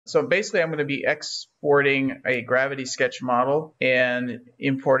So basically, I'm going to be exporting a gravity sketch model and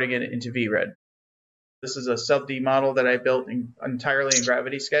importing it into VRED. This is a sub-D model that I built entirely in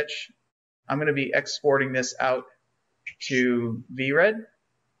Gravity Sketch. I'm going to be exporting this out to VRED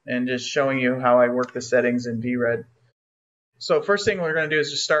and just showing you how I work the settings in VRED. So first thing we're going to do is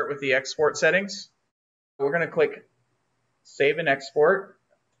just start with the export settings. We're going to click Save and Export.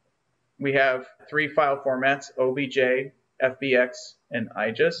 We have 3 file formats, OBJ, FBX, and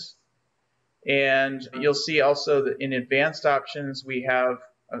IGES. And you'll see also that in advanced options, we have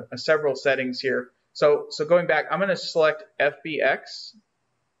several settings here. So going back, I'm going to select FBX.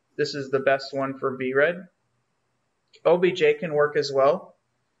 This is the best one for VRED. OBJ can work as well.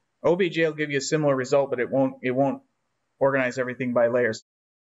 OBJ will give you a similar result, but it won't organize everything by layers.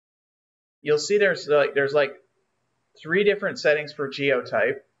 You'll see there's like 3 different settings for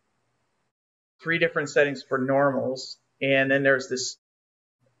geotype, 3 different settings for normals, and then there's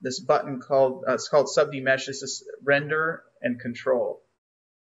this button called it's called sub-D mesh. This is render and control.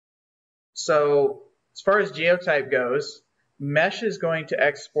 So as far as geotype goes, mesh is going to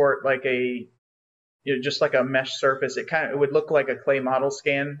export like just like a mesh surface. It would look like a clay model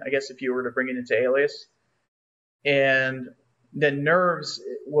scan, I guess, if you were to bring it into Alias. And then NURBS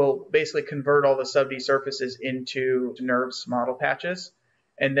will basically convert all the sub-D surfaces into NURBS model patches.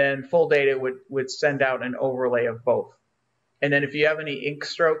 And then full data would send out an overlay of both. And then if you have any ink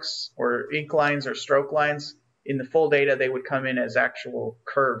strokes or ink lines or stroke lines, in the full data, they would come in as actual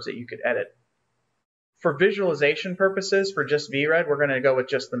curves that you could edit. For visualization purposes, for just VRED, we're going to go with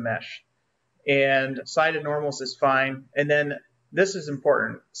just the mesh. And sided normals is fine. And then this is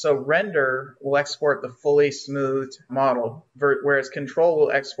important. So render will export the fully smoothed model, whereas control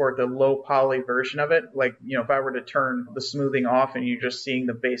will export the low poly version of it. Like, if I were to turn the smoothing off and you're just seeing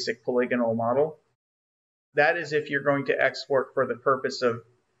the basic polygonal model. That is if you're going to export for the purpose of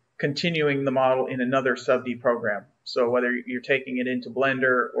continuing the model in another sub-D program. So whether you're taking it into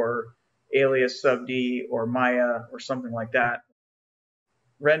Blender or Alias sub-D or Maya or something like that,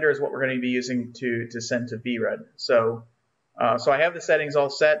 render is what we're going to be using to send to VRED. So I have the settings all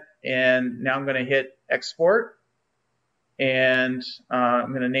set, and now I'm going to hit export, and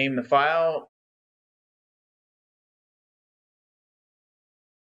I'm going to name the file.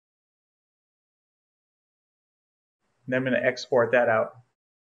 And then I'm going to export that out.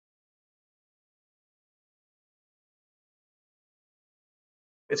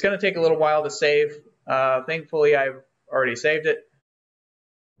 It's going to take a little while to save. Thankfully, I've already saved it.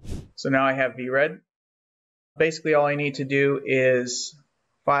 So now I have VRED. Basically, all I need to do is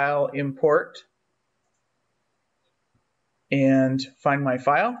file, import, and find my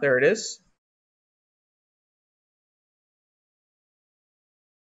file. There it is.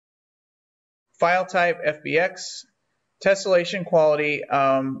 File type, FBX. Tessellation quality,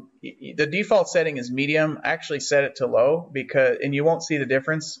 the default setting is medium. I actually set it to low and you won't see the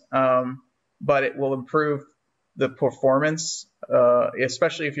difference, but it will improve the performance,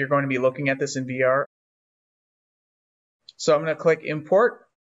 especially if you're going to be looking at this in VR. So I'm going to click import.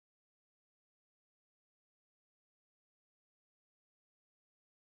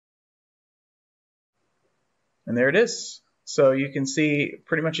 And there it is. So you can see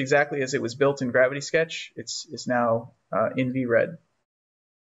pretty much exactly as it was built in Gravity Sketch, it's now in VRED.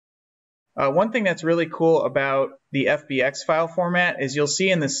 One thing that's really cool about the FBX file format is you'll see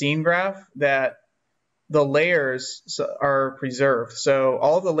in the scene graph that the layers are preserved. So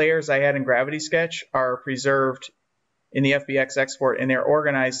all the layers I had in Gravity Sketch are preserved in the FBX export, and they're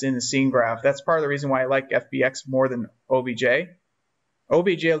organized in the scene graph. That's part of the reason why I like FBX more than OBJ.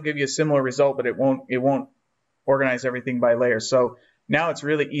 OBJ will give you a similar result, but it won't organize everything by layers. So now it's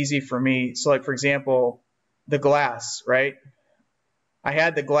really easy for me. So like, for example, the glass, right? I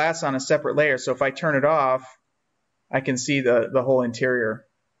had the glass on a separate layer. So if I turn it off, I can see the whole interior.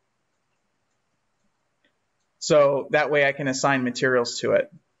 So that way I can assign materials to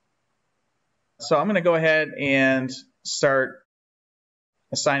it. So I'm going to go ahead and start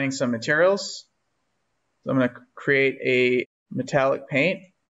assigning some materials. So I'm going to create a metallic paint.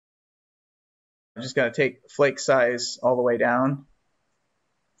 I'm just going to take flake size all the way down.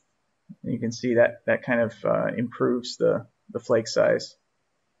 You can see that kind of improves the flake size.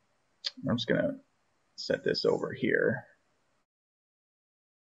 I'm just going to set this over here.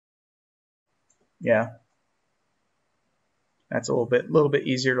 Yeah, that's a little bit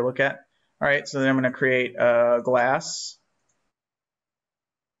easier to look at. All right, so then I'm going to create a glass,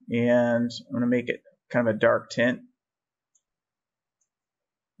 and I'm going to make it kind of a dark tint.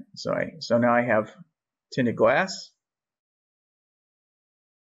 So now I have tinted glass,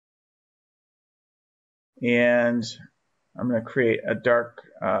 and I'm going to create a dark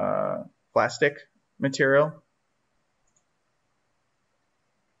plastic material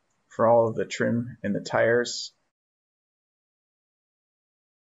for all of the trim in the tires.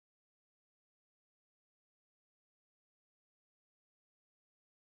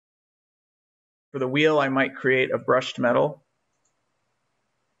 For the wheel, I might create a brushed metal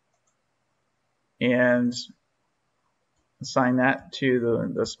and assign that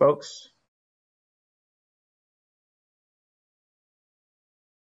to the spokes.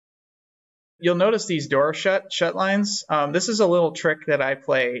 You'll notice these door shut lines. This is a little trick that I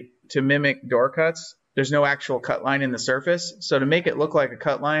play to mimic door cuts. There's no actual cut line in the surface. So to make it look like a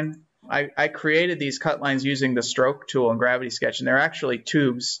cut line, I created these cut lines using the stroke tool in Gravity Sketch, and they're actually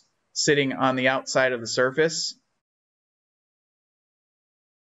tubes sitting on the outside of the surface.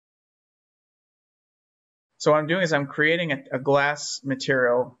 So what I'm doing is I'm creating a glass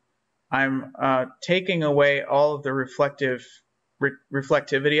material. I'm taking away all of the reflectivity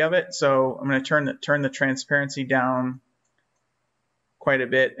of it. So I'm going to turn the transparency down quite a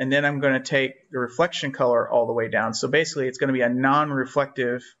bit, and then I'm going to take the reflection color all the way down. So basically it's going to be a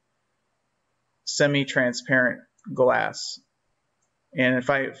non-reflective semi-transparent glass. And if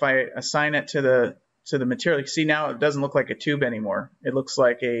I assign it to the material, you see now it doesn't look like a tube anymore. It looks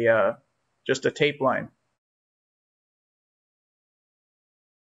like just a tape line.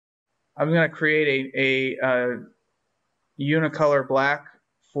 I'm going to create a unicolor black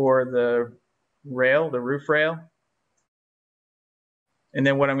for the rail, the roof rail. And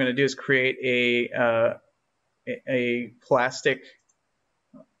then what I'm going to do is create a plastic,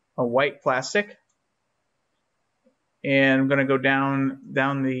 a white plastic. And I'm going to go down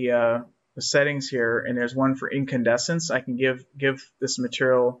the settings here, and there's one for incandescence. I can give this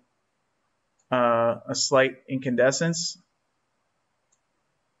material a slight incandescence.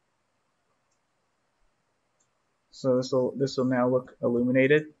 So this will now look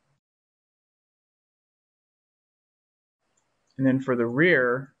illuminated. And then for the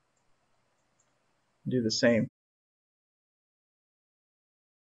rear, do the same.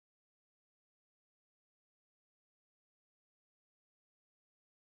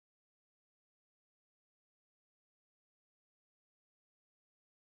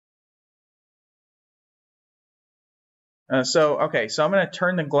 So I'm going to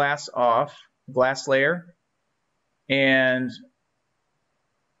turn the glass off, glass layer, and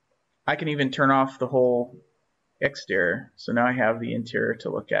I can even turn off the whole exterior. So now I have the interior to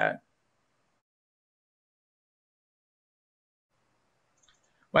look at.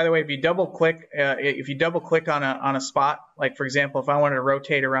 By the way, if you double click on a spot, like for example, if I wanted to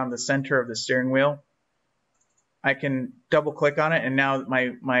rotate around the center of the steering wheel, I can double click on it, and now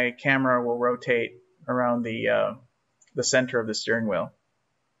my camera will rotate around the center of the steering wheel.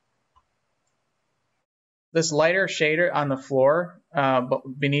 This lighter shader on the floor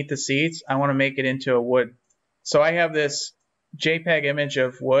beneath the seats, I want to make it into a wood. So I have this JPEG image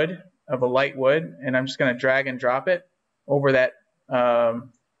of wood, of a light wood, and I'm just going to drag and drop it over that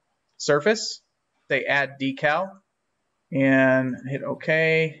surface. They add decal and hit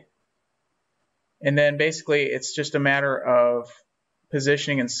OK. And then basically it's just a matter of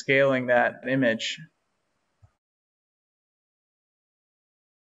positioning and scaling that image.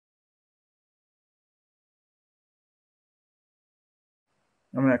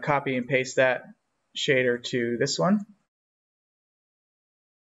 I'm going to copy and paste that shader to this one.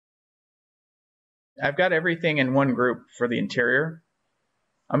 I've got everything in one group for the interior.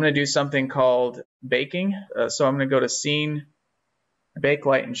 I'm going to do something called baking. So I'm going to go to Scene, Bake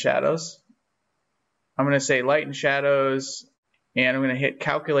Light and Shadows. I'm going to say Light and Shadows, and I'm going to hit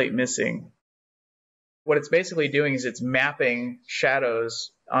Calculate Missing. What it's basically doing is it's mapping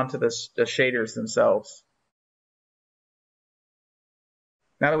shadows onto the shaders themselves.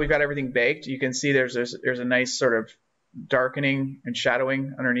 Now that we've got everything baked, you can see there's a nice sort of darkening and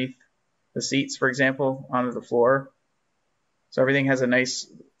shadowing underneath the seats, for example, onto the floor. So everything has a nice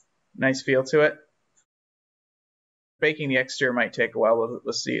feel to it. Baking the exterior might take a while. But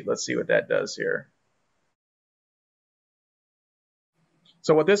let's see what that does here.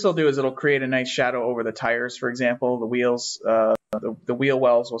 So what this will do is it'll create a nice shadow over the tires, for example. The wheels, the wheel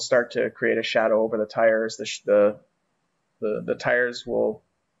wells will start to create a shadow over the tires. The tires will,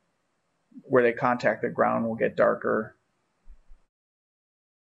 where they contact the ground, will get darker.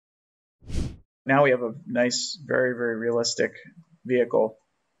 Now we have a nice, very, very realistic vehicle.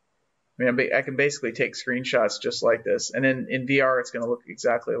 I mean, I can basically take screenshots just like this, and then in VR it's going to look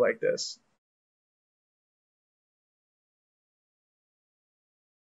exactly like this.